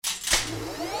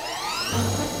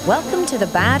Welcome to the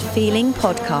Bad Feeling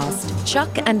Podcast. Chuck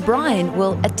and Brian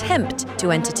will attempt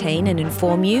to entertain and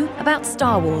inform you about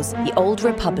Star Wars, The Old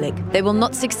Republic. They will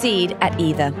not succeed at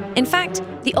either. In fact,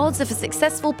 the odds of a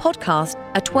successful podcast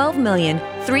are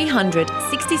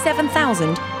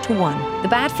 12,367,000 to 1. The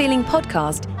Bad Feeling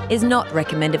Podcast is not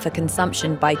recommended for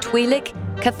consumption by Twi'lek,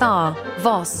 Cathar,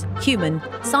 Voss, human,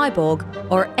 cyborg,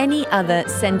 or any other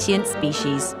sentient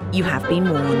species. You have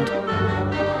been warned.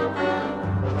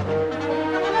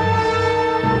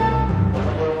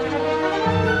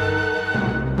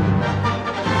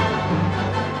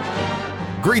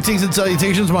 Greetings and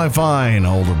salutations, my fine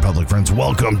Old Republic friends.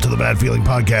 Welcome to the Bad Feeling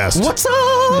Podcast. What's up?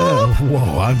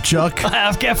 Whoa, I'm Chuck. I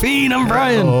have caffeine. I'm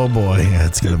Brian. Oh boy,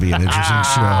 it's going to be an interesting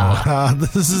show.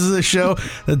 This is a show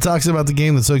that talks about the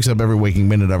game that soaks up every waking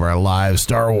minute of our lives,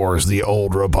 Star Wars, The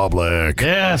Old Republic.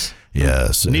 Yes.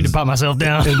 Yes. I need to pop myself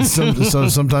down. And so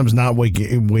sometimes not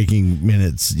waking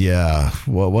minutes. Yeah.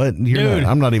 Well, what? Dude.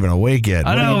 I'm not even awake yet.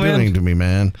 I know, what are you doing to me,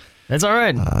 man? That's all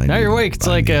right. Now you're awake. It's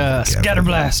like a scatter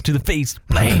blast to the face.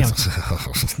 Blam.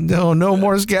 No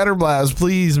more scatter blast,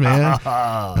 please, man.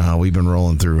 We've been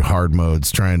rolling through hard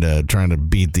modes trying to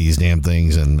beat these damn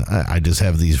things, and I just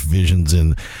have these visions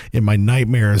in my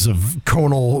nightmares of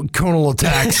conal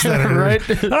attacks that are right.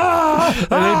 And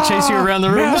they chase you around the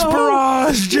room. Mass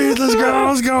barrage. Jesus God,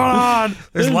 what's going on?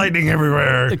 There's lightning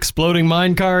everywhere. Exploding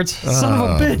mine carts. Son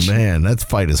of a bitch. Man, that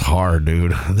fight is hard,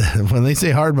 dude. When they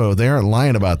say hard mode, they aren't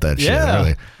lying about that shit. Yeah,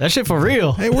 really. that shit for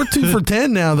real. Hey, we're 2 for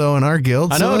 10 now, though, in our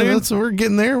guild. I know, dude. We're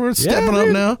getting there. We're stepping up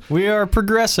now. We are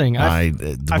progressing. I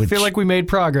feel like we made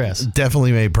progress.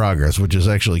 Definitely made progress, which is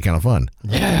actually kind of fun.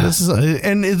 Yeah. This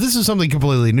is something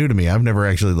completely new to me. I've never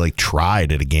actually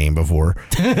tried at a game before.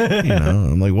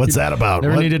 I'm like, what's that about?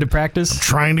 Never needed to practice. I'm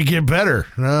trying to get better.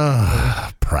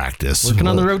 Practice. Working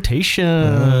on the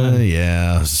rotation.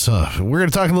 Yeah. So we're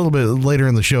going to talk a little bit later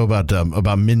in the show about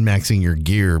min-maxing your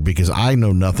gear because I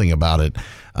know nothing about it.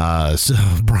 So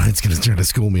Brian's going to try to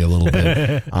school me a little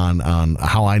bit on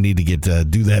how I need to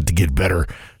do that to get better.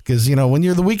 Because, when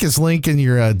you're the weakest link in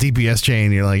your DPS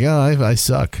chain, you're like, oh, I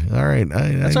suck. All right.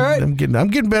 That's all right. I'm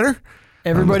getting better.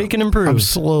 Everybody can improve. I'm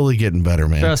slowly getting better,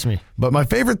 man. Trust me. But my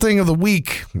favorite thing of the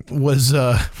week was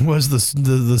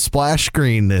the splash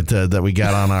screen that we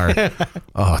got on our.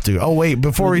 Oh, dude. Oh, wait.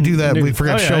 Before we do that, we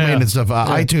forgot show maintenance stuff.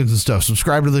 iTunes and stuff.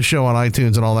 Subscribe to the show on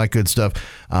iTunes and all that good stuff.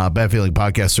 Bad Feeling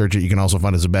Podcast. Search it. You can also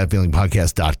find us at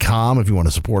badfeelingpodcast.com. If you want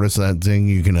to support us, that thing,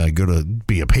 you can go to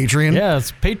be a Patreon. Yeah,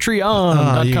 it's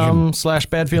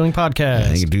patreon.com/badfeelingpodcast.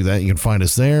 Yeah, you can do that. You can find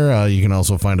us there. You can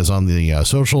also find us on the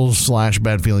socials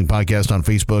 /badfeelingpodcast on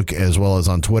Facebook as well as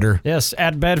on Twitter. Yes,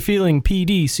 at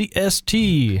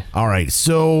badfeelingpdcst. All right,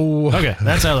 so okay,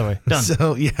 that's out of the way. Done.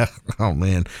 So yeah, oh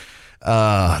man,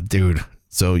 dude.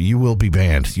 So you will be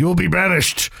banned. You will be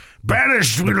banished.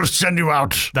 Banished. We will send you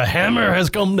out. The hammer has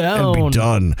come down. And be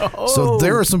done. Oh. So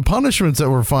there are some punishments that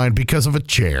were fined because of a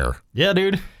chair. Yeah,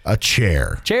 dude. A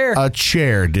chair. A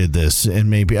chair did this, and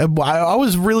maybe I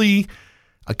was really.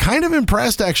 Kind of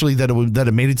impressed actually that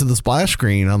it made it to the splash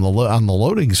screen on the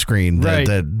loading screen. Right.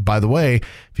 That by the way,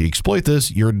 if you exploit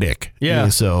this, you're a dick. Yeah.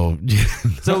 So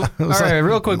all right,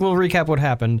 real quick, we'll recap what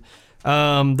happened.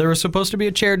 There was supposed to be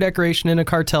a chair decoration in a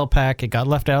cartel pack. It got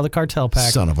left out of the cartel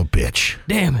pack. Son of a bitch.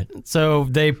 Damn it. So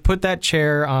they put that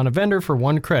chair on a vendor for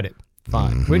 1 credit.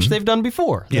 Fine. Which they've done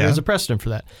before. Yeah. There's a precedent for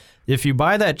that. If you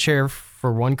buy that chair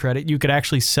for 1 credit, you could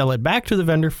actually sell it back to the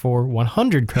vendor for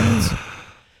 100 credits.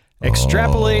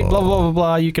 Extrapolate, blah, blah, blah,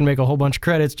 blah. You can make a whole bunch of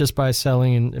credits just by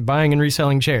buying and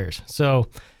reselling chairs. So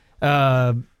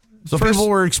people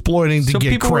were exploiting to get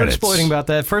credits. People were exploiting about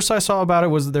that. First I saw about it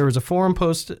was there was a forum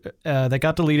post that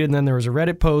got deleted, and then there was a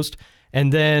Reddit post,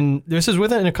 and then this is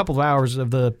within a couple of hours of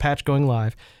the patch going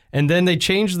live, and then they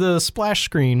changed the splash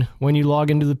screen when you log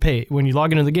into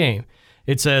the game.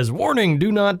 It says, warning,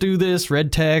 do not do this,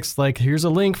 red text, like here's a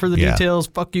link for the details,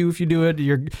 fuck you if you do it,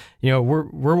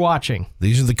 we're watching.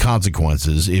 These are the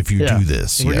consequences if you do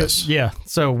this, yes.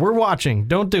 So we're watching,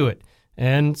 don't do it.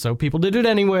 And so people did it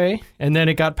anyway, and then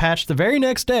it got patched the very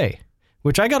next day,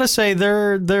 which I gotta say,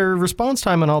 their response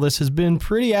time on all this has been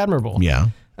pretty admirable. Yeah.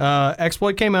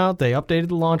 Exploit came out, they updated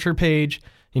the launcher page,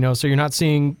 so you're not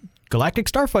seeing Galactic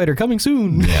Starfighter coming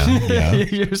soon. Yeah.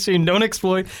 You're seeing don't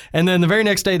exploit. And then the very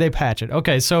next day they patch it.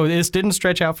 Okay, so this didn't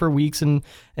stretch out for weeks and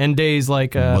days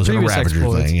like previous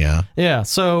exploits. Thing, yeah. Yeah,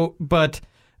 so, but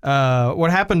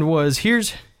what happened was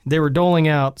they were doling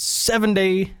out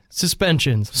 7-day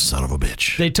suspensions. Son of a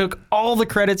bitch. They took all the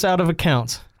credits out of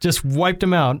accounts. just wiped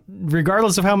them out.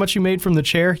 Regardless of how much you made from the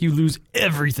chair, you lose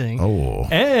everything. Oh.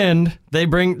 And they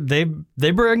bring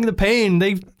the pain.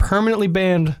 They permanently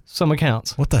banned some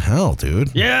accounts. What the hell,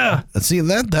 dude? Yeah. See,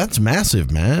 that's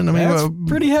massive, man. I mean, that's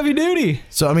pretty heavy duty.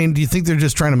 So, I mean, do you think they're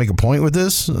just trying to make a point with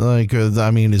this? Like,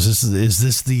 I mean, is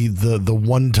this the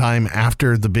one time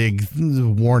after the big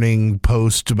warning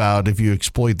post about if you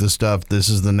exploit this stuff, this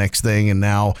is the next thing, and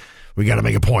now we got to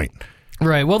make a point?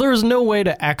 Right. Well, there was no way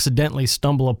to accidentally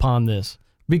stumble upon this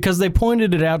because they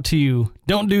pointed it out to you.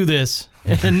 Don't do this.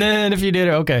 And then if you did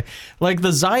it, okay. Like the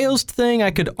Ziost thing,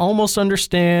 I could almost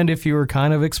understand if you were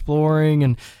kind of exploring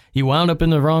and you wound up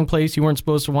in the wrong place you weren't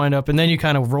supposed to wind up, and then you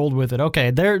kind of rolled with it. Okay,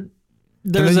 and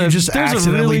then you just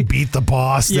accidentally beat the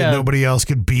boss that nobody else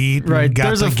could beat. Right.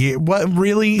 What,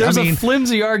 really? There's a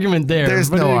flimsy argument there.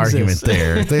 There's no argument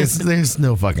there. There's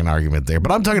no fucking argument there.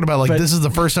 But I'm talking about, like, this is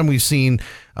the first time we've seen,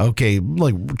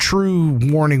 like true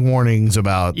warnings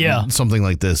about something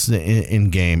like this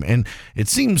in game. And it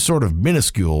seems sort of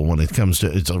minuscule when it comes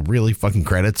to, it's really fucking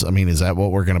credits. I mean, is that what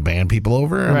we're going to ban people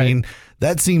over? Right. I mean,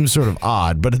 that seems sort of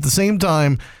odd. But at the same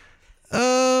time,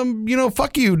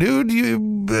 fuck you,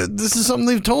 dude. This is something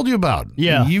they've told you about.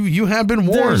 Yeah. You have been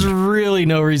warned. There's really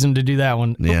no reason to do that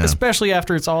one. Yeah. Especially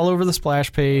after it's all over the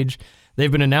splash page.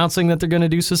 They've been announcing that they're going to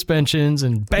do suspensions,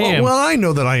 and bam. Well, I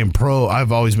know that I am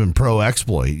I've always been pro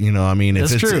exploit. I mean,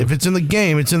 if it's in the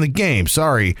game, it's in the game.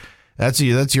 Sorry. That's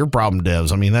your problem,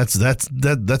 devs. I mean, that's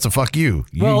a fuck you.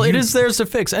 It is theirs to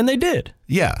fix, and they did.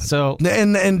 Yeah. So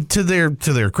and to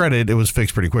their credit, it was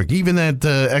fixed pretty quick. Even that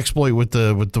exploit with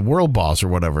the world boss or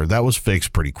whatever, that was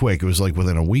fixed pretty quick. It was like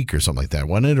within a week or something like that,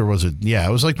 wasn't it? Or was it? Yeah,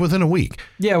 it was like within a week.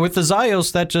 Yeah, with the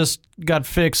Zios, that just got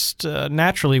fixed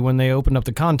naturally when they opened up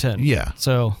the content. Yeah.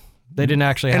 So they didn't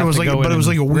actually have to go in. But it was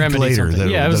like a week later.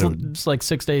 It was like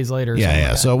 6 days later.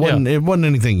 Yeah. So it wasn't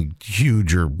anything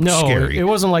huge or scary. It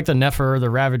wasn't like the Nefer or the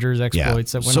Ravagers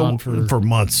exploits that went on for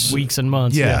months, weeks and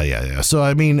months. Yeah. So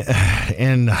I mean,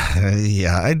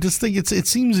 I just think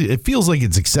it feels like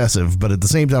it's excessive, but at the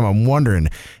same time, I'm wondering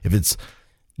if it's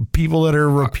people that are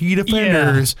repeat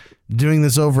offenders doing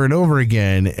this over and over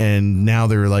again, and now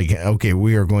they're like, okay,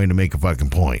 we are going to make a fucking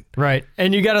point. Right.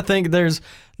 And you got to think there's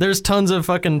tons of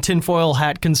fucking tinfoil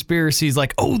hat conspiracies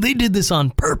like, oh, they did this on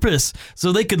purpose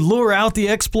so they could lure out the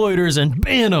exploiters and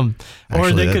ban them.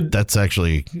 That's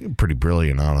actually pretty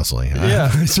brilliant, honestly. Yeah.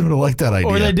 I sort of like that idea.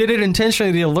 Or they did it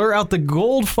intentionally to lure out the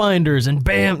gold finders and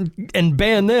ban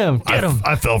them. Get them.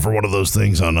 I fell for one of those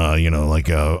things on, like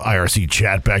a IRC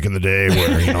chat back in the day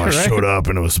where, I Right. showed up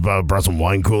and it was brought some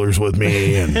wine coolers with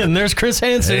me. And there's Chris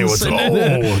Hansen.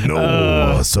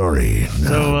 Hey, sorry.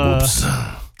 Whoops.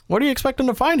 What are you expecting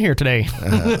to find here today?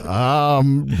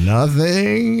 Nothing.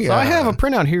 So I have a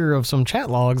printout here of some chat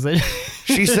logs.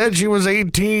 She said she was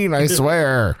 18, I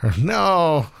swear.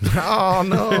 No.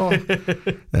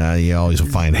 You always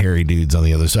find hairy dudes on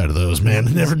the other side of those, man.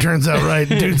 It never turns out right.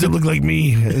 Dudes that look like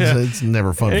me. It's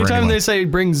never fun for anyone. Anytime they say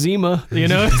bring Zima,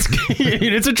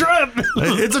 it's a trap.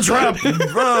 It's a trap.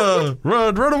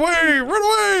 Run away.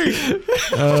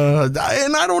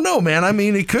 And I don't know, man. I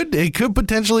mean, it could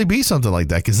potentially be something like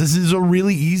that, because this is a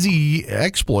really easy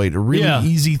exploit, a really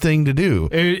easy thing to do.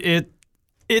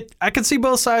 I could see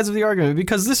both sides of the argument,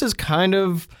 because this is kind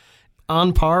of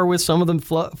on par with some of the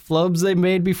flubs they've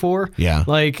made before. Yeah.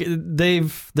 Like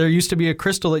there used to be a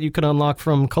crystal that you could unlock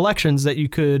from collections that you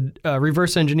could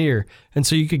reverse engineer. And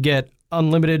so you could get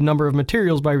unlimited number of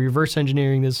materials by reverse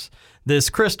engineering this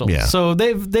crystal. Yeah. So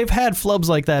they've had flubs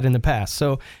like that in the past.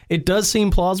 So it does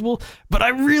seem plausible, but I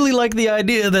really like the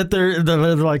idea that they're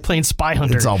like playing Spy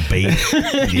Hunter. It's all bait.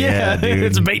 Yeah, dude.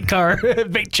 It's a bait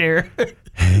chair.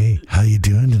 Hey, how you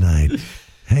doing tonight?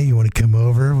 Hey, you want to come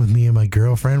over with me and my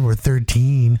girlfriend? We're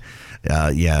 13.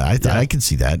 I could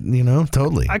see that,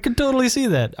 totally. I could totally see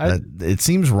that. It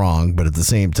seems wrong, but at the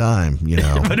same time,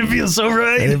 But it feels so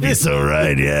right. It feels so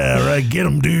right, yeah, right. Get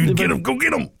them, dude. Get them. Go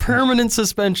get them. Permanent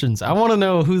suspensions. I want to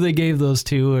know who they gave those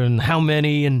to and how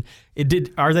many, and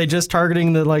are they just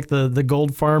targeting the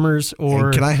gold farmers, or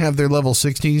and can I have their level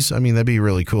 60s? I mean, that'd be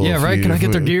really cool. Yeah, right. Can I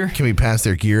get their gear? Can we pass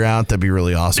their gear out? That'd be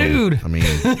really awesome. Dude. I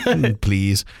mean,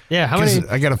 please. Yeah, how many?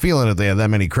 I got a feeling if they had that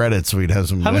many credits, we'd have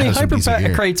some. How many hyper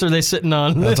crates are they sitting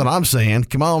on? That's what I'm saying.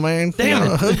 Come on, man. Damn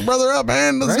it. Hook your brother up,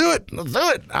 man. Let's do it.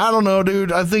 I don't know,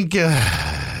 dude. I think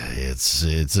it's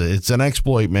an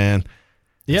exploit, man.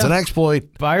 It's an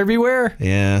exploit. Buyer beware.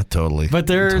 Yeah, totally. But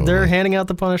they're handing out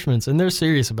the punishments, and they're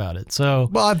serious about it. So,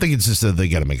 well, I think it's just that they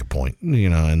got to make a point,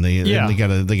 and they got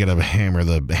to hammer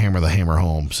the hammer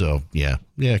home. So yeah,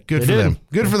 good for them.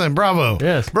 Good for them. Bravo.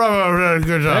 Yes. Bravo.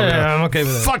 Good job. Yeah, I'm okay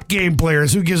with that. Fuck game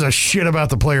players. Who gives a shit about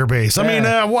the player base? I mean,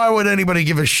 why would anybody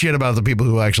give a shit about the people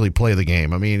who actually play the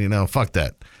game? I mean, fuck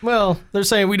that. Well, they're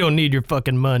saying we don't need your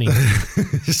fucking money.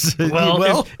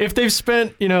 well, if they've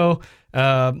spent,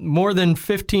 more than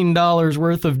 $15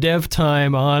 worth of dev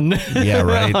time on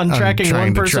on tracking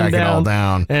one person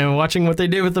down and watching what they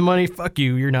did with the money, fuck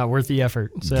you, you're not worth the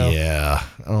effort. So yeah.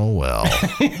 Oh well.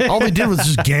 All they did was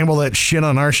just gamble that shit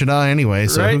on Arshadai anyway,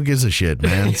 so who gives a shit,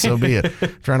 man? So be it.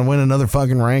 Trying to win another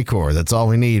fucking Rancor. That's all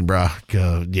we need, bro.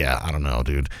 I don't know,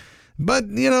 dude. But,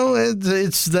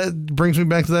 it's that brings me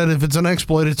back to that. If it's an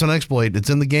exploit, it's an exploit.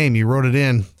 It's in the game. You wrote it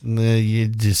in.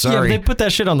 Sorry. Yeah, they put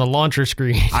that shit on the launcher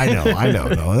screen. I know.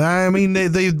 No. I mean,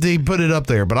 they put it up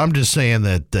there, but I'm just saying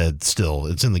that still,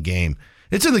 it's in the game.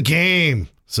 It's in the game.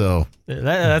 So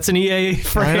that's an EA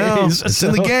phrase. I know. It's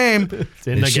in the game. It's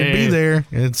in the game. It should be there.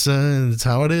 It's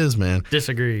how it is, man.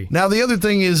 Disagree. Now the other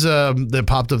thing is that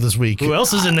popped up this week. Who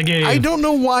else is in the game? I don't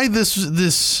know why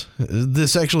this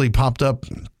actually popped up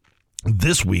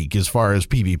this week as far as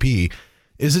PvP.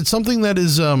 Is it something that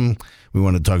is we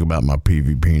want to talk about my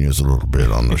PvPNess a little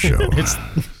bit on the show.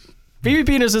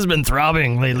 PvPNess has been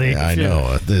throbbing lately. Yeah, I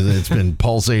know. It's been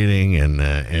pulsating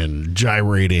and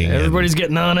gyrating. Everybody's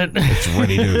getting on it. It's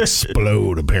ready to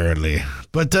explode, apparently.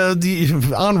 But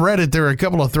on Reddit, there are a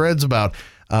couple of threads about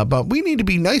we need to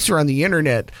be nicer on the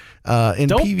internet in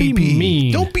Don't PvP. Be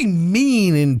mean. Don't be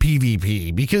mean in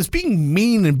PvP, because being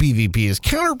mean in PvP is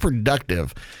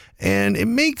counterproductive. And it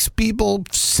makes people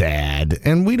sad.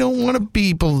 And we don't want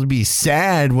people to be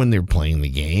sad when they're playing the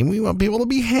game. We want people to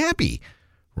be happy.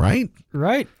 Right?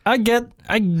 Right. I get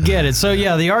it. So,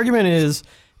 yeah, the argument is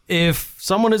if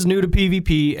someone is new to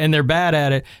PvP and they're bad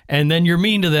at it and then you're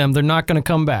mean to them, they're not going to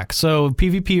come back. So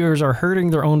PvPers are hurting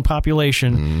their own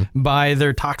population by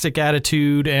their toxic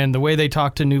attitude and the way they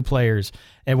talk to new players.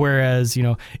 And whereas,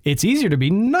 it's easier to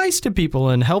be nice to people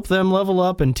and help them level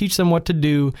up and teach them what to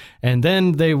do, and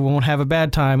then they won't have a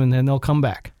bad time and then they'll come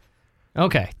back.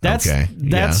 Okay, that's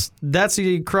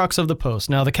the crux of the post.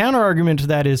 Now, the counter argument to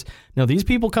that is, these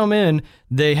people come in,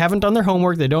 they haven't done their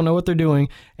homework, they don't know what they're doing,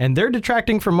 and they're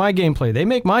detracting from my gameplay. They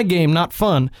make my game not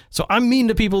fun, so I'm mean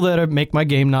to people that make my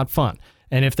game not fun.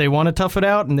 And if they want to tough it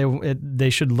out, and they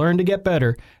should learn to get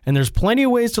better. And there's plenty of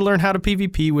ways to learn how to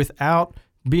PvP without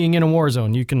being in a war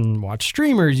zone. You can watch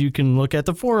streamers, you can look at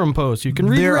the forum posts, you can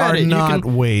read Reddit. There are not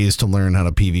ways to learn how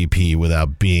to PvP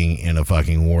without being in a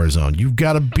fucking war zone. You've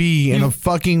got to be in a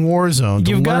fucking war zone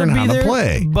to learn how to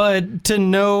play. But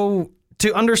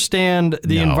to understand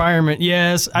the environment,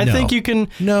 yes, I think you can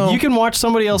watch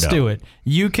somebody else do it.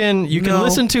 You can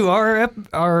listen to our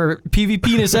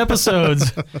PvPNess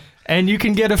episodes and you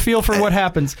can get a feel for what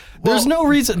happens. There's no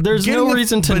reason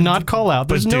to not call out.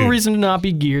 There's no reason to not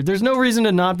be geared. There's no reason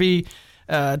to not be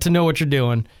to know what you're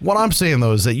doing. What I'm saying,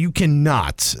 though, is that you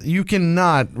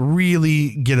cannot really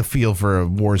get a feel for a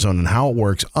war zone and how it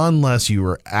works unless you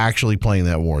are actually playing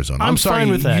that war zone. I'm sorry,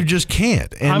 fine with that. You just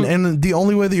can't. And the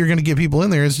only way that you're going to get people in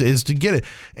there is to get it.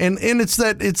 And it's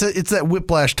that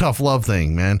whiplash tough love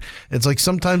thing, man. It's like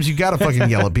sometimes you got to fucking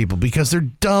yell at people because they're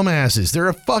dumbasses. They're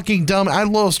a fucking dumb. I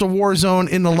lost a war zone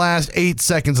in the last 8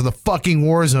 seconds of the fucking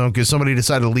war zone because somebody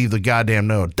decided to leave the goddamn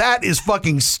node. That is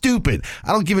fucking stupid.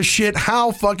 I don't give a shit how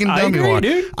fucking dumb you are.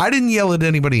 Dude. I didn't yell at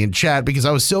anybody in chat because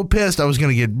I was so pissed I was going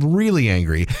to get really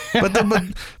angry. But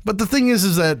the thing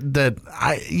is that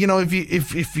I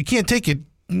if you can't take it,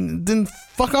 then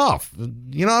fuck off.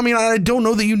 I don't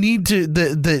know that you need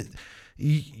to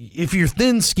if you're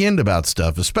thin-skinned about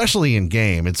stuff, especially in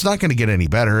game, it's not going to get any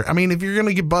better. I mean, if you're going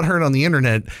to get butthurt on the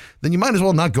internet, then you might as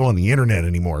well not go on the internet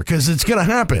anymore because it's going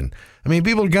to happen. I mean,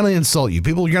 people are going to insult you.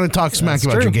 People are going to talk smack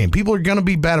about your game. People are going to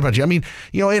be bad about you. I mean,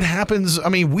 it happens. I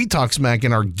mean, we talk smack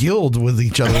in our guild with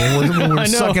each other when we're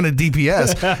sucking at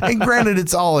DPS. And granted,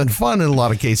 it's all in fun in a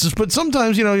lot of cases. But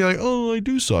sometimes, you're like, oh, I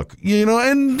do suck.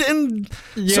 And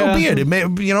so be it. It may,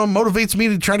 motivates me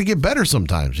to try to get better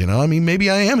sometimes. I mean, maybe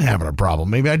I am having a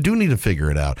problem. Maybe I do need to figure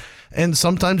it out. And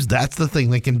sometimes that's the thing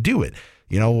that can do it.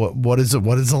 What is it?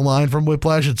 What is the line from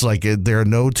Whiplash? It's like there are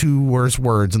no two worse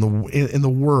words in the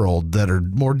world that are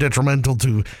more detrimental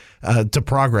to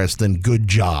progress than good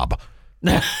job.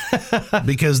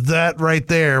 Because that right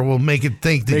there will make it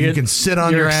think that you can sit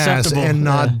on your ass and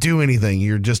not do anything.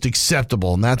 You're just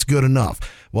acceptable, and that's good enough.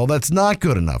 Well, that's not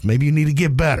good enough. Maybe you need to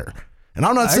get better. And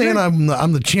I'm not saying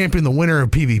I'm the champion, the winner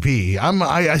of PvP.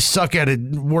 I suck at it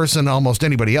worse than almost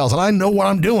anybody else, and I know what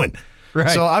I'm doing. Right.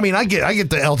 So I mean, I get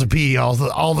the L to P all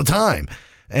the time,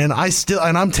 and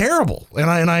I'm terrible, and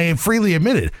I freely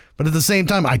admit it. But at the same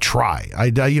time, I try.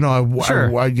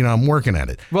 I'm working at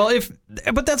it. Well,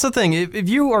 but that's the thing. If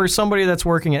you are somebody that's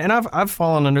working it, and I've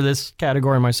fallen under this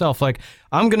category myself. Like,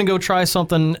 I'm gonna go try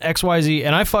something XYZ,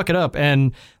 and I fuck it up,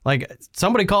 and like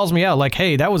somebody calls me out, like,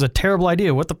 "Hey, that was a terrible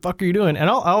idea. What the fuck are you doing?" And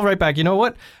I'll write back, "You know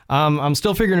what? I'm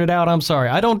still figuring it out. I'm sorry.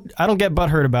 I don't get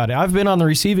butthurt about it. I've been on the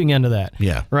receiving end of that.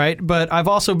 Yeah. Right. But I've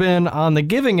also been on the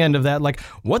giving end of that. Like,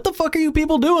 what the fuck are you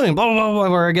people doing? Blah blah blah.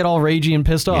 Where I get all ragey and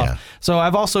pissed off. Yeah. So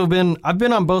I've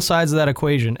been on both sides of that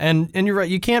equation, and you're right.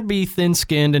 You can't be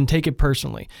thin-skinned and take it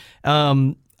personally.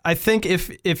 I think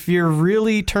if you're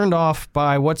really turned off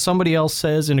by what somebody else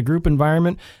says in a group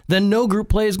environment, then no group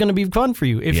play is going to be fun for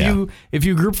you. If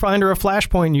you group find or a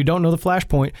flashpoint and you don't know the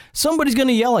flashpoint, somebody's going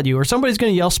to yell at you, or somebody's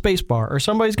going to yell spacebar, or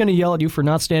somebody's going to yell at you for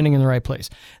not standing in the right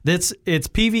place. It's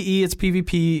PvE, it's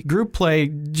PvP, group play.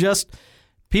 Just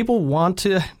people want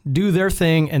to do their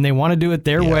thing, and they want to do it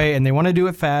their way, and they want to do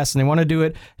it fast, and they want to do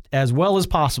it as well as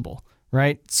possible.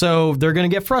 Right? So they're going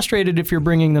to get frustrated if you're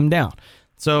bringing them down.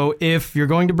 So if you're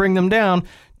going to bring them down,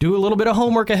 do a little bit of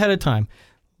homework ahead of time.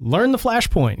 Learn the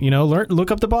flashpoint,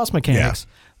 look up the boss mechanics.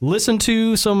 Yeah. Listen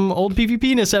to some old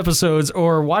PvPNess episodes,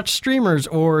 or watch streamers,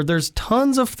 or there's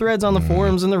tons of threads on the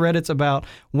forums and the Reddits about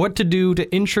what to do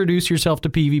to introduce yourself to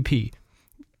PvP.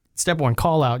 Step 1,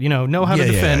 call out, know how to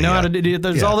defend, how to do.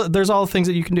 There's all the things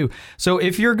that you can do. So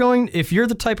if you're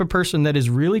the type of person that is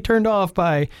really turned off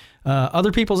by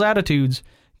other people's attitudes,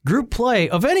 group play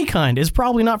of any kind is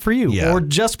probably not for you. Or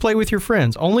just play with your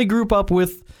friends. Only group up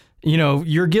with,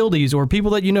 your guildies or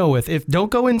people that you know with.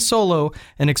 Don't go in solo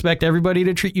and expect everybody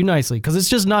to treat you nicely, because it's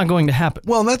just not going to happen.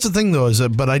 Well, and that's the thing though,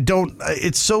 but I don't.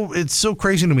 It's so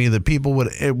crazy to me that people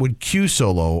would queue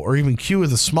solo, or even queue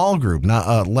with a small group,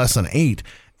 not less than 8.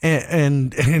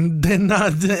 And then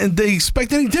they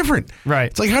expect any different. Right.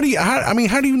 It's like, how do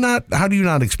you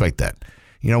not expect that?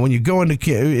 When you go into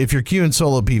if you're queuing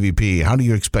solo PvP, how do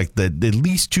you expect that at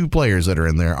least 2 players that are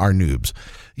in there are noobs?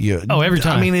 Every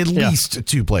time. I mean, at least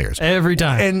 2 players every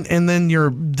time. And then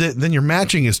your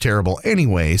matching is terrible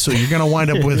anyway. So you're going to wind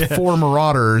up with 4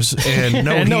 marauders and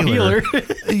no healer.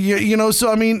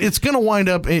 So I mean, it's going to wind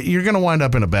up. You're going to wind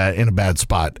up in a bad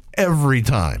spot every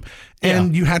time.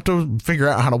 And you have to figure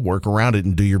out how to work around it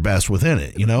and do your best within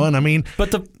it, and I mean.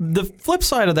 But the flip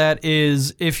side of that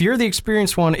is, if you're the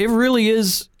experienced one, it really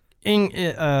is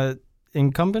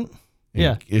incumbent.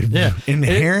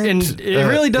 Inherent. It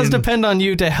really does depend on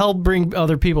you to help bring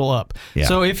other people up. Yeah.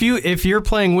 So if you're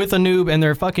playing with a noob and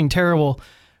they're fucking terrible,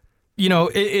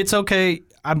 it's okay.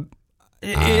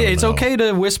 It's okay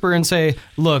to whisper and say,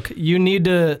 look, you need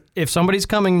to, if somebody's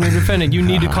coming and you're defending, you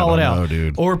need to call it out.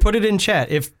 Dude. Or put it in chat.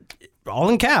 All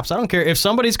in caps. I don't care. If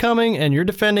somebody's coming and you're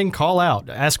defending, call out.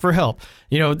 Ask for help.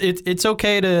 It's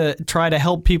okay to try to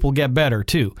help people get better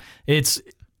too.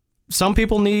 Some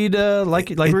people need like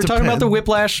we were talking about the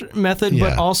whiplash method,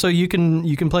 but also you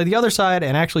can play the other side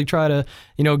and actually try to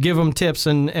give them tips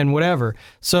and whatever.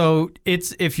 So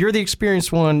if you're the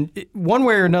experienced one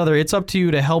way or another, it's up to you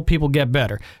to help people get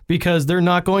better, because they're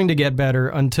not going to get better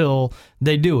until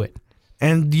they do it.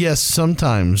 And yes,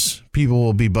 sometimes people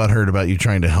will be butthurt about you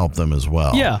trying to help them as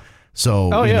well. Yeah.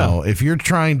 So, if you're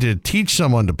trying to teach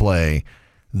someone to play,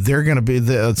 they're going to be,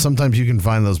 sometimes you can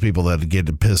find those people that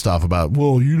get pissed off about,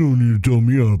 well, you don't need to tell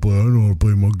me how to play. I know how to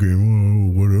play my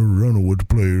game. Whatever. I know what to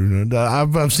play. And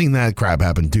I've seen that crap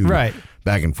happen too. Right.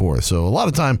 Back and forth. So a lot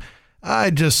of time,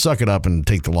 I just suck it up and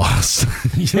take the loss.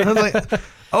 Like,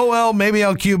 oh, well, maybe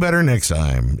I'll queue better next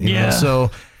time. You know?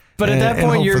 So... But at that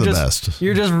point, you're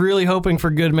just really hoping for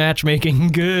good matchmaking,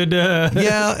 good.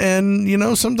 Yeah, and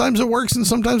sometimes it works and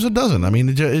sometimes it doesn't. I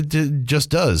mean, it just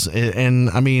does,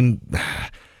 and I mean,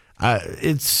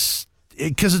 it's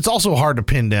because it's also hard to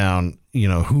pin down,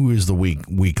 who is the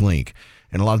weak link,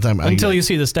 and a lot of time until you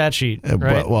see the stat sheet,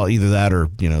 right? Well, either that or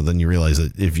then you realize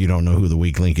that if you don't know who the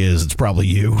weak link is, it's probably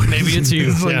you. Maybe it's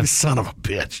you. It's like, son of a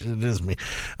bitch, it is me.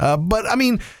 But I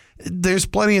mean. There's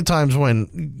plenty of times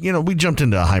when, we jumped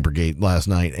into a hypergate last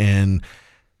night and,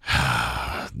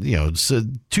 so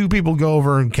 2 people go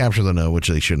over and capture the node, which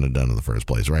they shouldn't have done in the first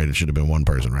place, right? It should have been 1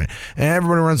 person, right? And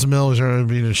everybody runs the mill, trying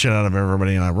to beat the shit out of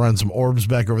everybody, and I run some orbs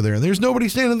back over there, and there's nobody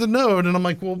standing at the node, and I'm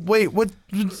like, well, wait, what?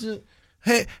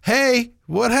 Hey,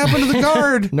 what happened to the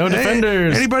guard? No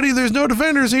defenders. Anybody? There's no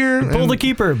defenders here. Pull the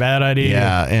keeper. Bad idea.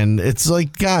 Yeah, and it's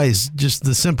like, guys, just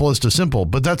the simplest of simple.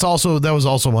 But that was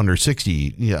also under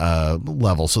 60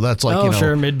 level, so that's like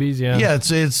sure, mid-Bs, yeah. Yeah, it's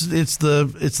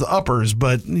the uppers,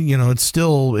 but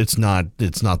it's not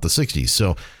the 60s.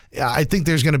 So I think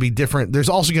there's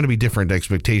also going to be different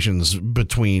expectations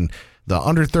between the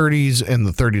under 30s and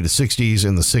the 30 to 60s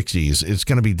and the 60s, it's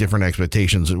going to be different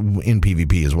expectations in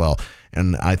PvP as well.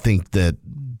 And I think that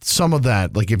some of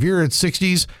that, like if you're at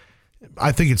 60s,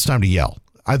 I think it's time to yell.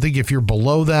 I think if you're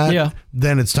below that,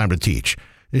 then it's time to teach.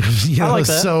 I like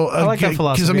that. So, I like that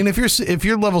philosophy. Because I mean, if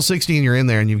you're level 60 and you're in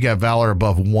there and you've got Valor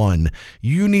above 1,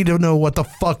 you need to know what the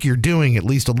fuck you're doing at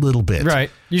least a little bit.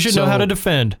 Right. You should know how to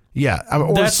defend. Yeah,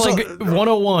 that's like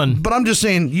 101. But I'm just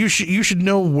saying you should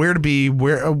know where to be,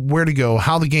 where to go,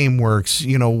 how the game works.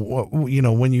 You know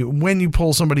when you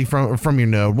pull somebody from your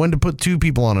node, when to put 2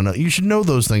 people on a node. You should know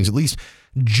those things at least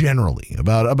generally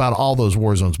about all those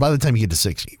war zones by the time you get to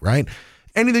 60, right?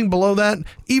 Anything below that,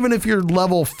 even if you're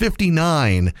level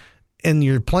 59 and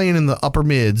you're playing in the upper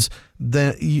mids,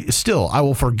 then still, I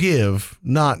will forgive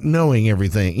not knowing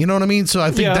everything. You know what I mean? So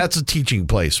I think that's a teaching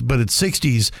place. But at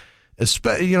 60s,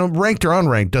 ranked or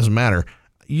unranked, doesn't matter.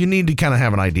 You need to kind of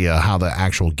have an idea how the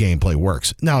actual gameplay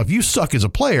works. Now, if you suck as a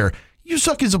player, you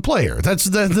suck as a player. That's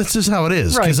just how it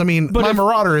is. Because, I mean, my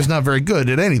Marauder is not very good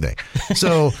at anything.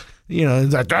 So...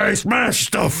 it's like, I smash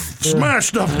stuff,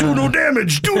 do no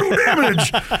damage.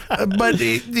 But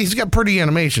he's got pretty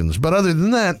animations. But other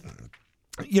than that,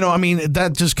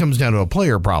 that just comes down to a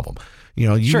player problem.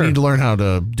 You need to learn how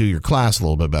to do your class a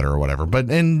little bit better or whatever. But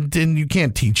and you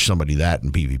can't teach somebody that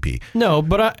in PvP. No,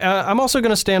 but I'm also going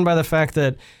to stand by the fact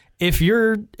that if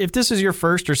this is your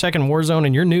first or second Warzone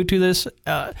and you're new to this,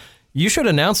 you should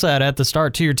announce that at the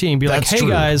start to your team. Be like, hey,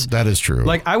 guys. That is true.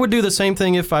 Like, I would do the same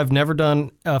thing if I've never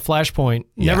done a Flashpoint.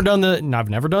 I've never done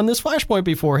this Flashpoint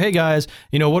before. Hey, guys,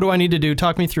 what do I need to do?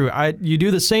 Talk me through. You do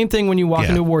the same thing when you walk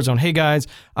into a Warzone. Hey, guys,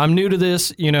 I'm new to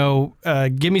this.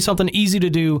 Give me something easy to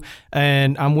do,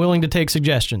 and I'm willing to take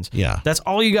suggestions. Yeah. That's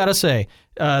all you got to say.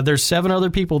 There's 7 other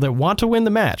people that want to win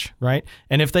the match, right?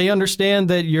 And if they understand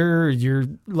that you're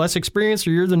less experienced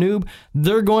or you're the noob,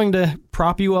 they're going to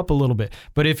prop you up a little bit.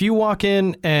 But if you walk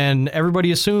in and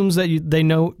everybody assumes that they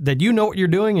know that you know what you're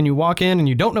doing, and you walk in and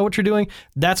you don't know what you're doing,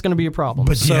 that's going to be a problem.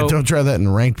 But don't try that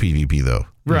in ranked PvP though.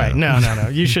 Right. No.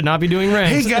 You should not be doing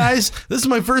ranked. Hey guys, this is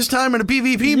my first time in a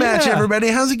PvP match, everybody.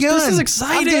 How's it going? This is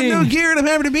exciting. I've got no gear and I'm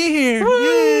happy to be here. Woo!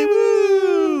 Yay,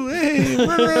 woo! Hey,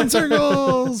 run around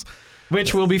circles.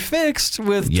 Which will be fixed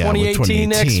with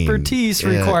 2018 expertise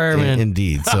requirement.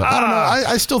 Indeed. So I don't know.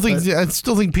 I still think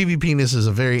PvPness is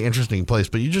a very interesting place,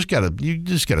 but you just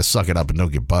gotta suck it up and don't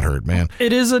get butthurt, man.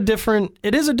 It is a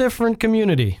different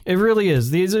community. It really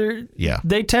is.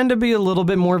 They tend to be a little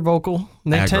bit more vocal.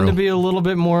 They tend to be a little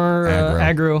bit more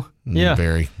aggro. Yeah.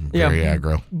 Very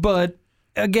aggro. But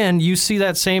again, you see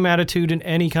that same attitude in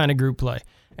any kind of group play.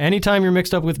 Anytime you're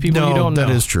mixed up with people you don't know. That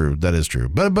is true.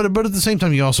 But at the same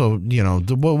time, you also,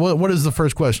 what is the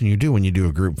first question you do when you do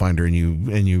a group finder and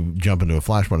you jump into a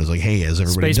Flashpoint? It's like, hey, has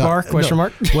everybody done... Question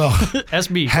mark? Well,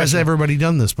 SB. Has everybody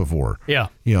done this before? Yeah.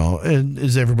 And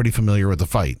is everybody familiar with the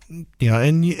fight?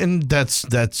 And that's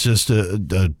just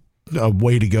a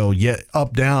way to go.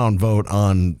 Up, down, vote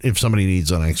on if somebody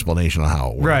needs an explanation of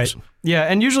how it works. Right. Yeah.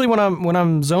 And usually when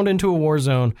I'm zoned into a war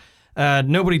zone,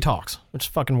 nobody talks, which is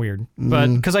fucking weird, but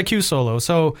because I queue solo.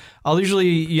 So I'll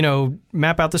usually,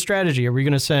 map out the strategy. Are we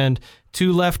going to send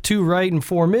 2 left, 2 right, and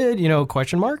 4 mid,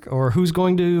 question mark, or who's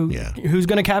going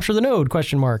to capture the node,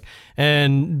 question mark.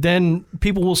 And then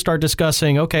people will start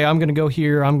discussing, okay, I'm going to go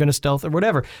here, I'm going to stealth or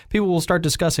whatever. People will start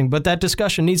discussing, but that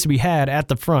discussion needs to be had at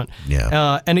the front.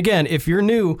 Yeah. And again, if you're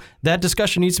new, that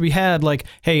discussion needs to be had like,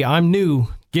 hey, I'm new.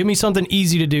 Give me something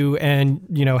easy to do and,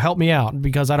 help me out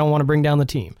because I don't want to bring down the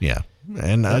team. Yeah.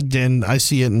 And I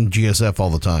see it in GSF all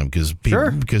the time because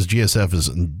GSF is,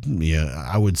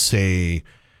 I would say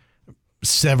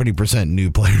 70%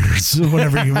 new players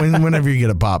whenever you get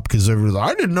a pop because everyone's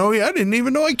like, I didn't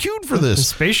even know I queued for this.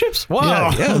 Spaceships?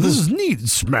 Wow. Yeah, this is neat.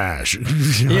 Smash.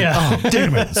 Yeah. Oh,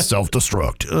 damn it.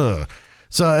 Self-destruct.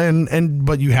 So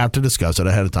but you have to discuss it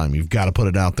ahead of time. You've got to put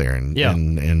it out there and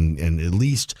at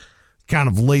least kind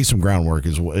of lay some groundwork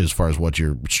as far as what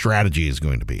your strategy is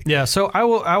going to be. Yeah, so I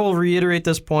will reiterate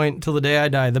this point till the day I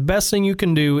die. The best thing you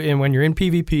can do when you're in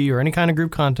PvP or any kind of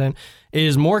group content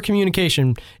is more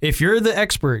communication. If you're the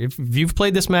expert, if you've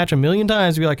played this match a million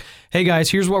times, be like, hey guys,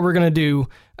 here's what we're going to do.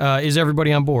 Is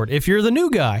everybody on board? If you're the new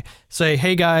guy, say,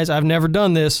 hey guys, I've never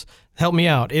done this. Help me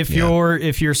out. If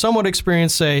you're somewhat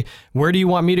experienced, say, where do you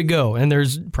want me to go? And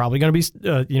there's probably going to be,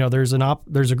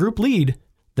 there's a group lead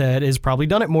that has probably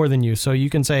done it more than you. So you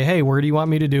can say, hey, where do you want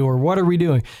me to do? Or what are we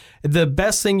doing? The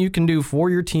best thing you can do for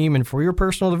your team and for your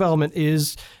personal development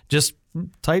is just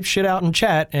type shit out in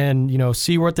chat and,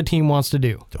 see what the team wants to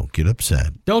do. Don't get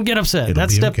upset.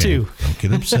 That's step 2. Don't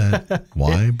get upset.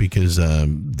 Why? Because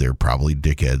they're probably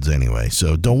dickheads anyway.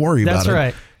 So don't worry about it. That's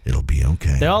right. It'll be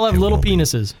okay. They all have little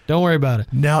penises. Don't worry about it.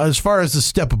 Now, as far as the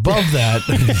step above that,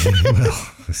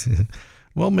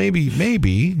 well,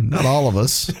 maybe not all of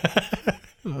us.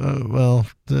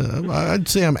 I'd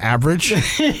say I'm average.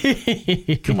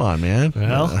 Come on, man.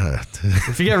 Well,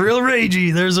 if you get real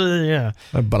ragey, there's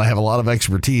But I have a lot of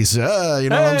expertise. You know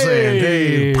what I'm saying?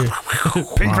 Hey,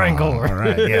 Pink Rancor. All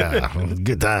right, yeah,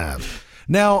 good times.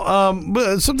 Now,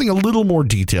 something a little more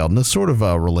detailed, and this sort of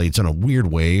relates in a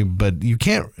weird way, but you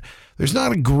can't. There's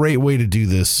not a great way to do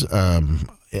this with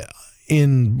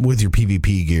your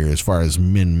PvP gear as far as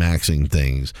min-maxing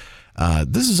things.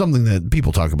 This is something that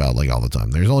people talk about like all the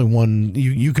time. There's only one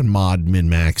you can mod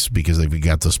min-max because they've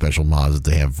got the special mods that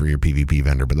they have for your PvP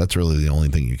vendor, but that's really the only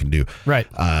thing you can do. Right.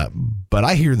 But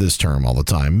I hear this term all the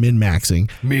time, min-maxing.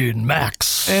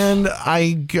 Min-max. And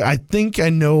I think I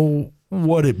know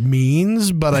what it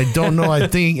means, but I don't know. I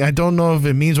don't know if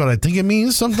it means what I think it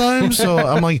means sometimes. So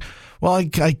I'm like, well,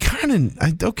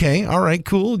 okay, all right,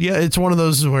 cool. Yeah, it's one of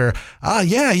those where,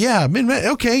 yeah,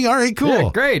 okay, all right, cool. Yeah,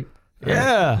 great.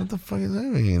 Yeah. What the fuck does that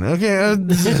mean?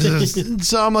 Okay.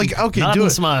 So I'm like, okay,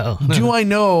 smile. Do I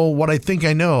know what I think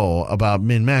I know about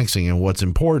min-maxing and what's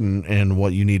important and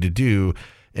what you need to do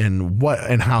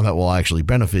and how that will actually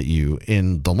benefit you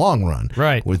in the long run,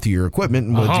 right? With your equipment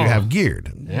and what you have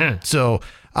geared. Yeah. So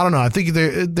I don't know. I think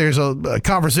there's a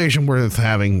conversation worth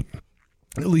having,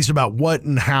 at least about what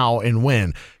and how and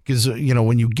when, because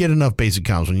when you get enough basic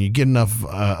comps, when you get enough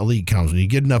elite comps, when you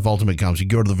get enough ultimate comps, you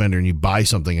go to the vendor and you buy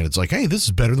something and it's like, hey, this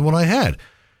is better than what I had.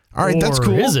 All right, that's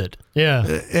cool. Is it?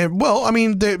 Yeah. Well, I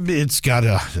mean, it's got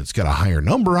a higher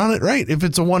number on it, right? If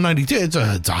it's a 192,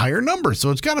 it's a higher number,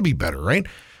 so it's got to be better, right?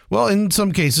 Well, in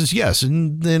some cases, yes,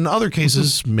 and in other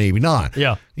cases, maybe not.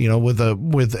 Yeah.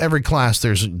 With every class,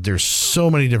 there's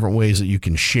so many different ways that you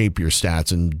can shape your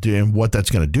stats and what that's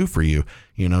going to do for you.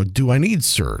 Do I need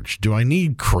surge? Do I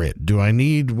need crit? Do I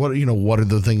need what are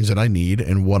the things that I need,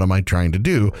 and what am I trying to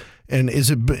do? And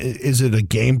is it a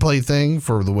gameplay thing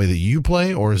for the way that you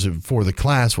play, or is it for the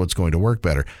class what's going to work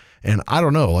better? And I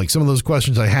don't know, like some of those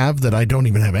questions I have that I don't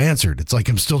even have answered. It's like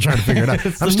I'm still trying to figure it out.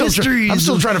 I'm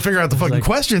still trying to figure out the fucking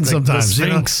questions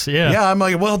sometimes. Yeah, I'm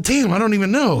like, well, damn, I don't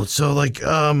even know. So like,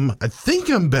 I think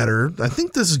I'm better. I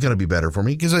think this is going to be better for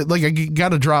me because I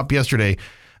got a drop yesterday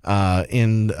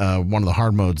in one of the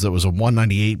hard modes that was a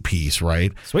 198 piece,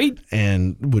 right? Sweet.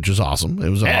 And which is awesome. It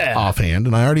was offhand,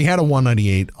 and I already had a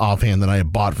 198 offhand that I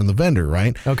had bought from the vendor,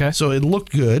 right? Okay. So it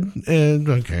looked good, and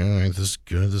okay, all right, this is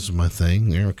good. This is my thing.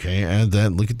 There, okay, add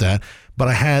that. Look at that. But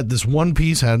I had this one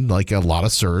piece had like a lot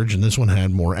of surge, and this one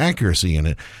had more accuracy in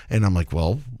it, and I'm like,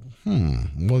 well.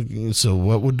 So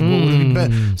what would it be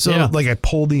better? So like I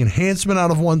pulled the enhancement out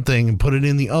of one thing and put it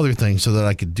in the other thing so that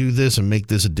I could do this and make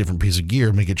this a different piece of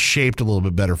gear, make it shaped a little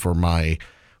bit better for my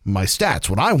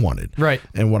stats, what I wanted, right,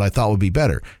 and what I thought would be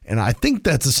better. And I think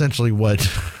that's essentially what.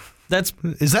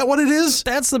 Is that what it is?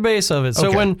 That's the base of it.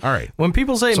 So okay. when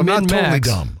people say so min-max, I'm not totally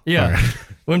dumb. Yeah. Right.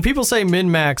 When people say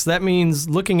min-max, that means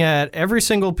looking at every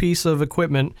single piece of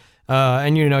equipment.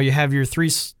 And you have your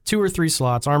 2 or 3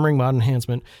 slots, armoring, mod,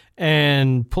 enhancement,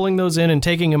 and pulling those in and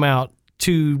taking them out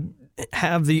to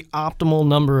have the optimal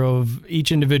number of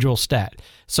each individual stat.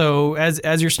 So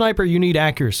as your sniper, you need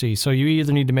accuracy. So you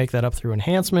either need to make that up through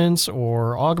enhancements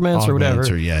or augments or whatever.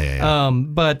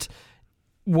 But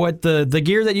what the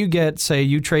gear that you get, say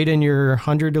you trade in your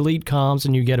 100 elite comms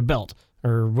and you get a belt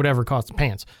or whatever costs the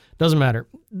pants. Doesn't matter.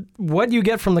 What you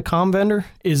get from the comm vendor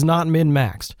is not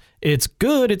min-maxed. It's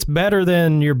good. It's better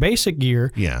than your basic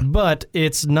gear, but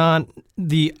it's not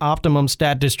the optimum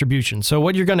stat distribution. So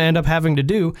what you're going to end up having to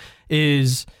do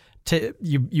is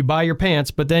you buy your pants,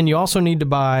 but then you also need to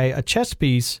buy a chest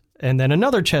piece and then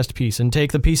another chest piece and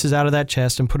take the pieces out of that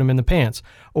chest and put them in the pants.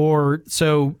 Or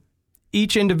so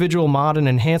each individual mod and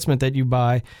enhancement that you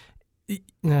buy,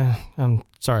 I'm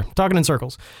sorry, I'm talking in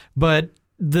circles, but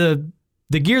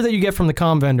the gear that you get from the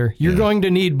comm vendor, you're going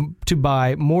to need to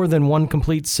buy more than one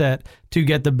complete set to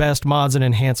get the best mods and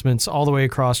enhancements all the way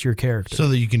across your character. So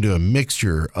that you can do a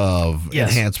mixture of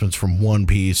enhancements from one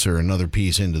piece or another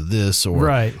piece into this.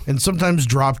 Right. And sometimes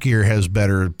drop gear has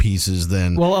better pieces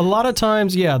than... Well, a lot of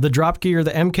times, the drop gear,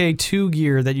 the MK2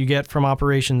 gear that you get from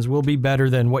operations will be better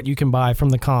than what you can buy from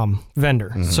the comm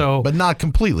vendor. Mm-hmm. So, but not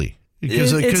completely.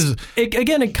 Because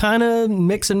it kind of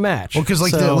mix and match. Well, because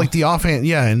the offhand,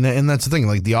 and that's the thing.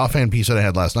 Like the offhand piece that I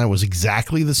had last night was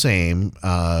exactly the same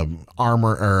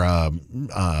armor or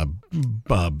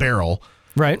barrel,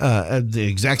 right? The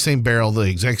exact same barrel, the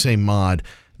exact same mod.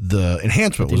 The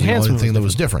enhancement was the only thing that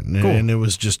was different, cool. And it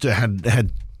was just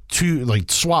had two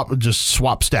swap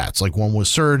stats. Like one was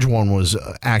surge, one was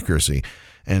accuracy.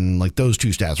 And like those two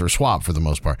stats are swapped for the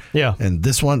most part. Yeah. And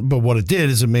this one, but what it did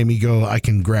is it made me go, I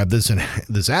can grab this and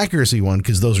this accuracy one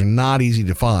because those are not easy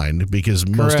to find because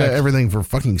most everything for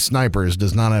fucking snipers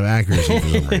does not have accuracy for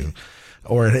some reason.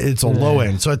 Or it's a low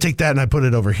end. So I take that and I put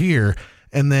it over here.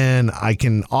 And then I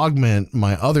can augment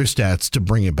my other stats to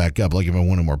bring it back up. Like if I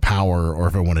wanted more power or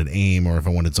if I wanted aim or if I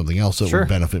wanted something else that would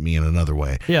benefit me in another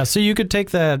way. Yeah, so you could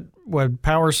take that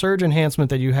power surge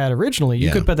enhancement that you had originally.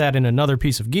 You could put that in another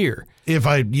piece of gear. You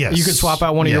could swap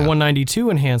out one of your 192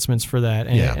 enhancements for that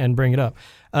and bring it up.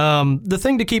 The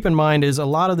thing to keep in mind is a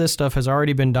lot of this stuff has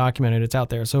already been documented. It's out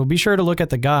there. So be sure to look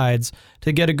at the guides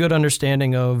to get a good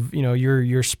understanding of,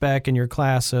 your spec and your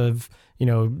class of,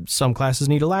 some classes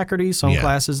need alacrity, some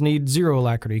classes need 0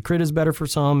 alacrity. Crit is better for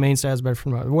some, main stat is better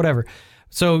for whatever.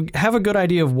 So have a good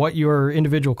idea of what your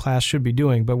individual class should be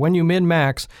doing. But when you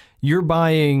min-max, you're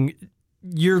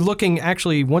looking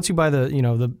actually, once you buy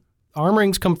the arm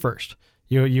rings come first.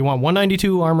 You want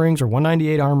 192 arm rings or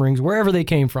 198 arm rings, wherever they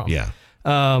came from. Yeah.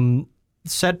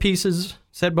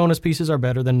 Set bonus pieces are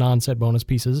better than non-set bonus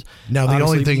pieces. Now, the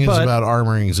only thing about arm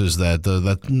rings is that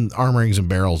the arm rings and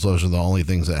barrels, those are the only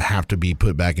things that have to be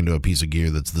put back into a piece of gear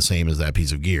that's the same as that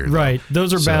piece of gear. Right.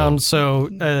 Those are bound. So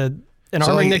an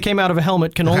arm ring that came out of a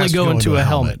helmet can only go into a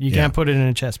helmet. You can't put it in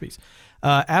a chest piece.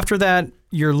 After that,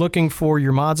 you're looking for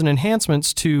your mods and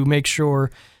enhancements to make sure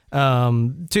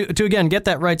to again get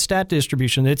that right stat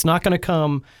distribution. It's not going to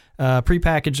come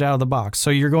prepackaged out of the box. So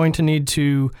you're going to need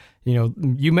to,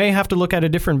 you may have to look at a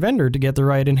different vendor to get the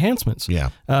right enhancements.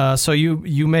 Yeah. So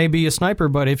you may be a sniper,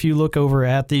 but if you look over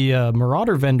at the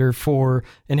Marauder vendor for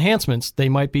enhancements, they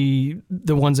might be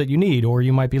the ones that you need, or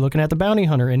you might be looking at the Bounty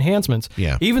Hunter enhancements.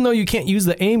 Yeah. Even though you can't use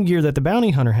the aim gear that the Bounty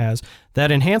Hunter has,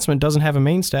 that enhancement doesn't have a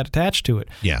main stat attached to it.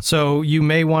 Yeah. So you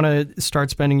may want to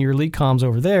start spending your elite comms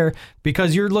over there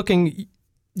because you're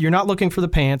not looking for the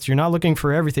pants, you're not looking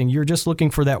for everything, you're just looking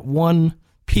for that one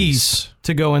piece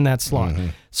to go in that slot. Mm-hmm.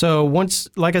 So once,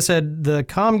 like I said, the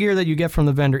comm gear that you get from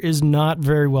the vendor is not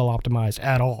very well optimized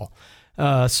at all.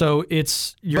 So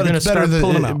you're going to start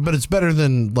pulling them out. But it's better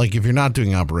than, like, if you're not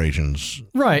doing operations.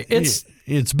 Right.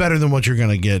 It's better than what you're going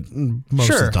to get most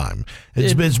of the time.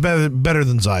 It's better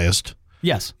than Zayist.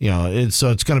 Yes.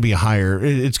 It's going to be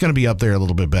it's going to be up there a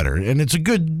little bit better. And it's a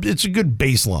good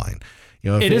baseline.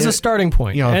 It is a starting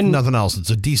point. If nothing else, it's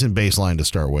a decent baseline to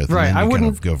start with. Right. And then you kind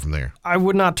of go from there. I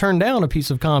would not turn down a piece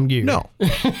of comm gear. No.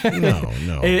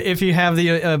 No. If you have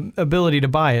the ability to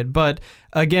buy it. But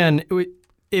again,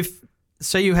 if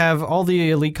say you have all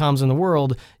the elite comms in the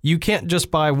world, you can't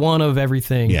just buy one of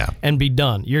everything and be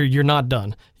done. You're not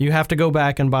done. You have to go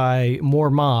back and buy more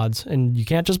mods, and you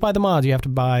can't just buy the mods. You have to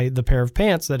buy the pair of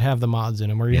pants that have the mods in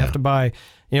them, or you have to buy,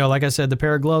 like I said, the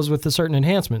pair of gloves with a certain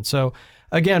enhancement. So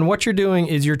again, what you're doing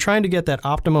is you're trying to get that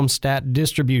optimum stat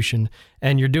distribution,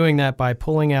 and you're doing that by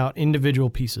pulling out individual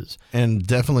pieces. And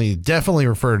definitely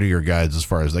refer to your guides as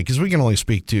far as that, because we can only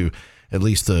speak to at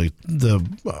least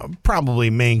the probably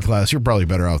main class. You're probably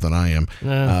better off than I am.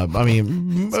 I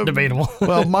mean, it's debatable.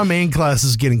 Well, my main class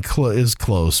is getting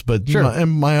close, but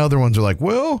my other ones are like,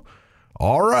 well,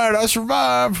 all right, I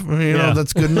survived.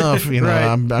 That's good enough. Right.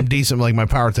 I'm decent. Like my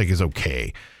power tech is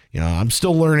okay. I'm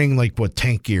still learning like what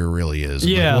tank gear really is.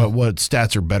 Yeah. Like what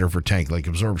stats are better for tank, like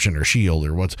absorption or shield,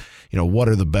 or what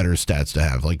are the better stats to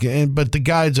have. But the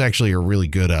guides actually are really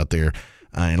good out there.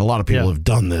 And a lot of people have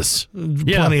done this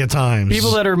plenty of times.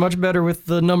 People that are much better with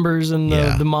the numbers and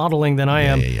the modeling than I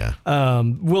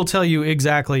am will tell you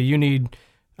exactly you need,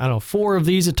 4 of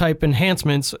these type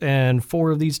enhancements and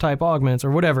 4 of these type augments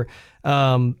or whatever.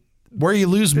 Where you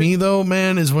lose me though,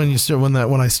 man, is when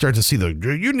I start to see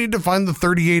you need to find the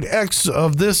 38X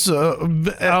of this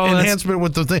enhancement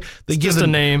with the thing. They give the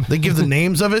name. They give the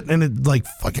names of it, and it like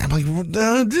fuck. I'm like,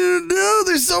 no,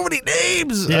 there's so many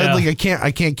names. Yeah.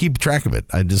 I can't keep track of it.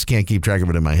 I just can't keep track of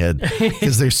it in my head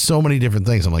because there's so many different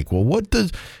things. I'm like, well,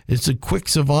 it's a quick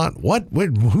savant? What? Where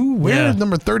is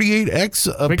number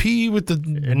 38X a P with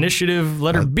the initiative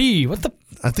letter B? What the?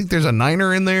 I think there's a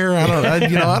niner in there. I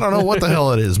don't know what the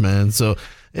hell it is, man. So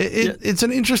it's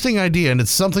an interesting idea, and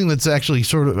it's something that's actually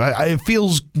sort of it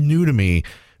feels new to me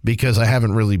because I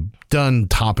haven't really done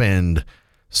top end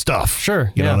stuff.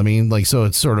 Sure, you know what I mean. Like, so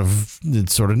it's sort of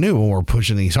new when we're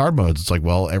pushing these hard modes. It's like,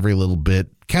 well, every little bit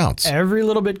counts. Every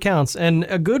little bit counts, and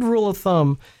a good rule of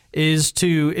thumb is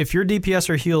to, if your DPS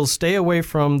or heals, stay away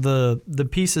from the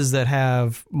pieces that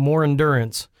have more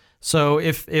endurance. So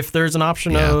if there's an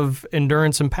option of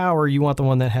endurance and power, you want the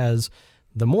one that has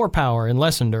the more power and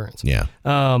less endurance. Yeah.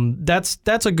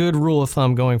 That's a good rule of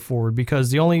thumb going forward,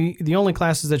 because the only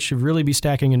classes that should really be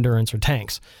stacking endurance are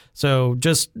tanks. So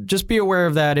just be aware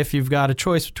of that. If you've got a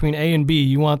choice between A and B,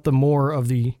 you want the more of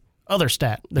the other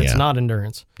stat that's not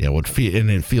endurance. Yeah,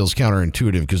 and it feels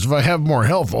counterintuitive, because if I have more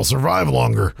health, I'll survive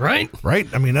longer. Right?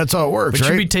 I mean, that's how it works, but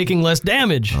right? You should be taking less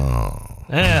damage. Oh.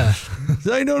 Yeah.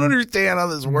 I don't understand how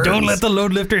this works. Don't let the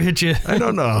load lifter hit you. I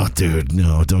don't know. Dude,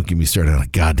 no, don't get me started on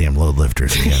goddamn load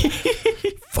lifters again.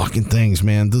 Fucking things,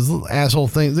 man. Those little asshole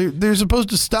things, they're supposed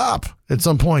to stop at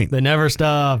some point. They never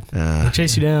stop. They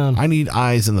chase you down. I need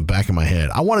eyes in the back of my head.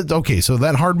 I want it. Okay, so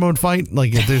that hard mode fight,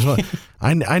 like if there's one,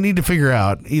 I need to figure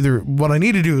out either what I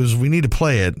need to do is we need to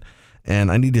play it,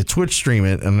 and I need to Twitch stream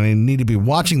it, and I need to be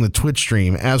watching the Twitch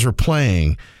stream as we're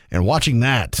playing and watching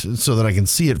that so that I can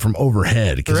see it from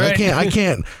overhead, because I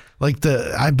can't. Like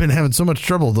I've been having so much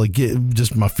trouble to get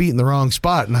just my feet in the wrong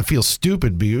spot, and I feel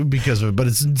stupid because of it. But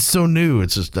it's so new.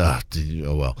 It's just oh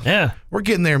well. Yeah, we're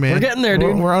getting there, man. We're getting there,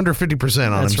 dude. We're under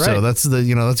 50% on that's him, right. so that's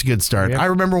that's a good start. I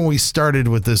remember when we started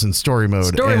with this in story mode.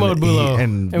 Story mode, Bulo,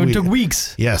 and it took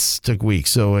weeks. Yes, took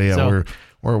weeks. So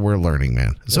we're learning,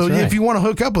 man. So if you want to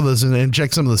hook up with us and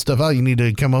check some of the stuff out, you need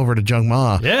to come over to Jung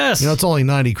Ma. Yes. It's only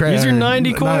 90 credits. Use your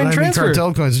 90 coin transfer.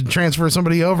 cartel coins and transfer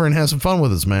somebody over and have some fun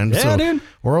with us, man. Yeah, dude.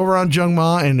 We're over on Jung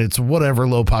Ma, and it's whatever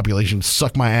low population.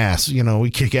 Suck my ass. We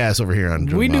kick ass over here on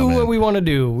Jung Ma. We do what we want to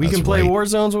do. We can play right. war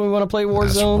zones when we want to play war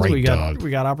zones. Right,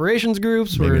 we got operations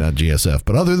groups. Maybe not GSF,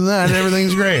 but other than that,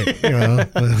 everything's great.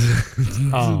 That's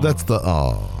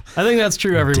I think that's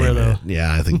true everywhere, though.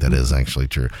 Yeah, I think that is actually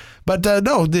true. But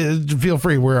no, feel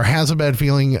free. We're Has a Bad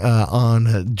Feeling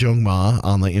on Jung Ma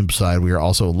on the imp side. We are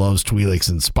also Loves Twi'leks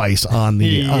and Spice on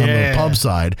the pub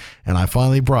side. And I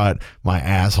finally brought my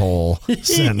asshole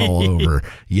Sentinel over.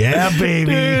 Yeah,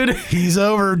 baby. Dude. He's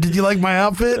over. Did you like my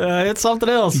outfit? It's something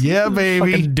else. Yeah,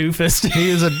 baby. Fucking doofus. He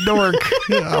is a dork.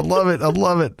 I love it.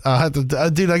 I'll have to,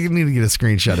 dude, I need to get a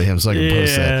screenshot of him so I can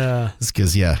post that. It's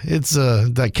because, it's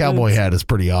that cowboy hat is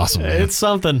pretty awesome, man. It's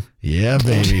something. Yeah,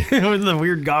 baby. With the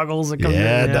weird goggles that come in.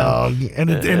 Yeah, dog. And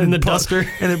the duster.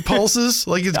 And it pulses.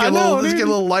 Like it's got a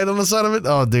little light on the side of it.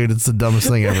 Oh, dude, it's the dumbest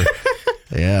thing ever.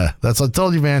 Yeah, that's what I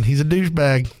told you, man. He's a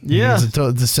douchebag. Yeah.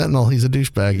 The Sentinel, he's a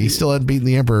douchebag. He still hadn't beaten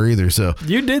the Emperor either, so.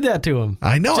 You did that to him.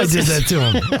 I know I did that to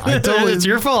him. I totally. It's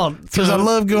your fault. Because I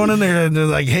love going in there and they're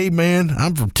like, hey, man,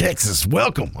 I'm from Texas.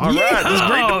 Welcome. All right, it's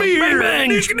great to be here.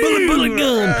 Bang, bang. Bullet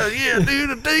gun. Yeah,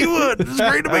 dude, I tell you what, it's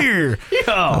great to be here. Yeah.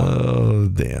 Oh,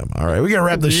 damn. All right, we got to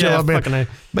wrap this show up, man.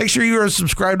 Make sure you are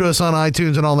subscribed to us on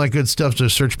iTunes and all that good stuff.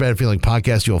 Just search Bad Feeling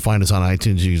Podcast. You'll find us on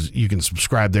iTunes. You can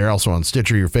subscribe there. Also on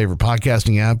Stitcher, your favorite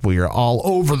podcasting app. We are all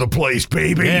over the place,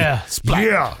 baby. Yeah.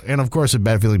 Yeah. And, of course, at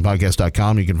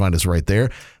badfeelingpodcast.com, you can find us right there.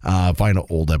 Find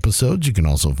old episodes. You can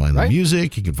also find the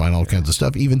music. You can find all kinds of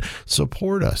stuff. Even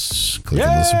support us. Click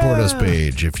on the Support Us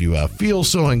page. If you feel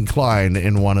so inclined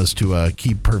and want us to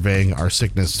keep purveying our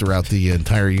sickness throughout the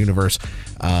entire universe,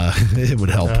 it would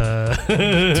help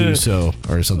do so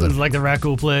or something. It's like the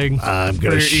raccoon plague. I'm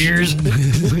going to your ears.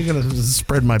 I'm going to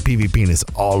spread my PvPNess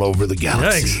all over the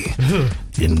galaxy.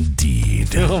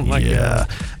 Indeed. Oh my God.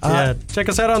 Check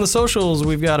us out on the socials.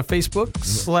 We've got a Facebook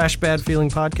 /Bad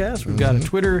Feeling Podcast. We've got a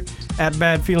Twitter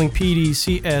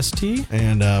 @BadFeelingPDCST.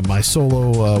 And my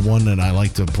solo one that I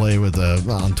like to play with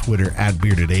on Twitter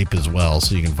 @BeardedApe as well.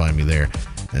 So you can find me there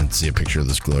and see a picture of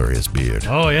this glorious beard.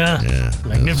 Oh yeah. Yeah.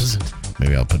 Magnificent.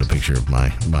 Maybe I'll put a picture of my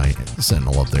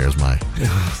Sentinel up there as my. You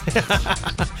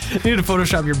need to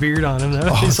Photoshop your beard on him.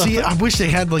 See, I wish they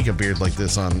had like a beard like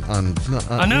this on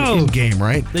I know. in game,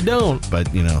 right? They don't.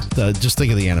 But just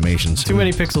think of the animations. Too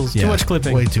many pixels. Too much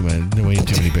clipping. Way too many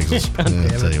pixels.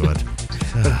 I'll tell you what.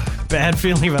 Bad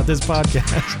feeling about this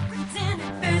podcast.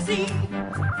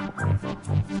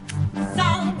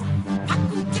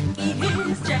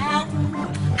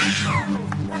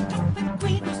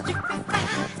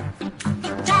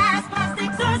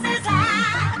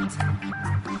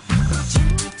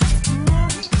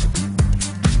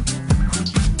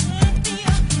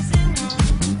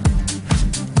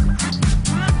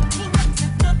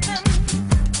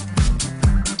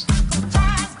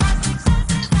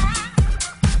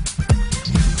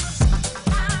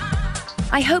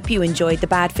 I hope you enjoyed the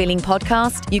Bad Feeling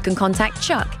Podcast. You can contact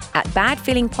Chuck at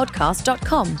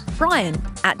badfeelingpodcast.com, Brian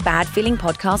at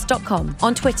badfeelingpodcast.com,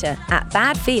 on Twitter at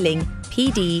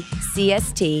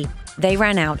badfeelingpdcst. They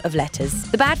ran out of letters.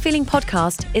 The Bad Feeling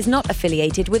Podcast is not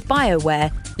affiliated with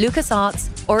BioWare, LucasArts,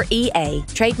 or EA.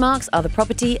 Trademarks are the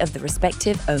property of the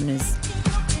respective owners.